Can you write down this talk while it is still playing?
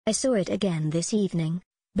I saw it again this evening,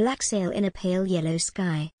 black sail in a pale yellow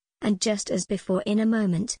sky, and just as before in a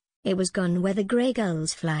moment, it was gone where the grey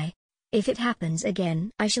gulls fly. If it happens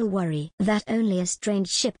again I shall worry that only a strange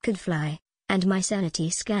ship could fly, and my sanity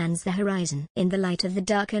scans the horizon in the light of the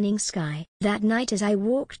darkening sky. That night as I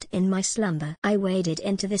walked in my slumber I waded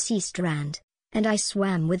into the sea strand, and I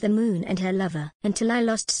swam with the moon and her lover until I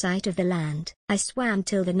lost sight of the land. I swam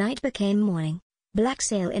till the night became morning, black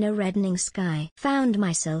sail in a reddening sky. Found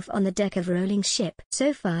myself on the deck of rolling ship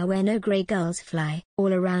so far where no grey gulls fly.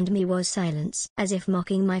 All around me was silence as if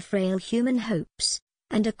mocking my frail human hopes,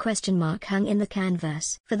 and a question mark hung in the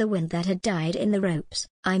canvas for the wind that had died in the ropes.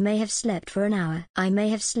 I may have slept for an hour, I may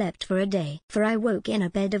have slept for a day, for I woke in a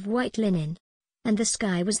bed of white linen, and the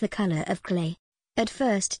sky was the color of clay. At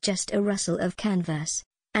first just a rustle of canvas,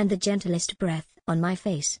 and the gentlest breath on my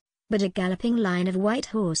face, but a galloping line of white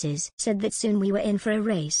horses said that soon we were in for a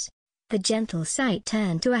race. The gentle sight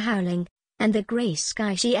turned to a howling, and the grey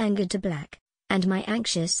sky she angered to black, and my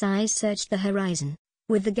anxious eyes searched the horizon.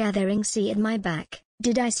 With the gathering sea at my back,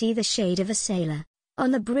 did I see the shade of a sailor,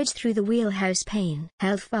 on the bridge through the wheelhouse pane,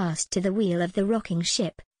 held fast to the wheel of the rocking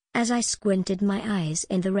ship, as I squinted my eyes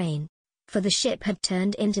in the rain. For the ship had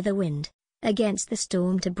turned into the wind, against the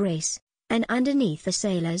storm to brace, and underneath the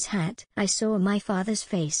sailor's hat I saw my father's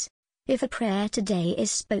face. If a prayer today is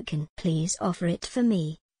spoken, please offer it for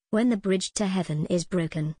me, when the bridge to heaven is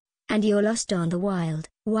broken, and you're lost on the wild,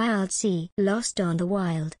 wild sea. Lost on the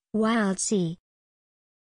wild, wild sea.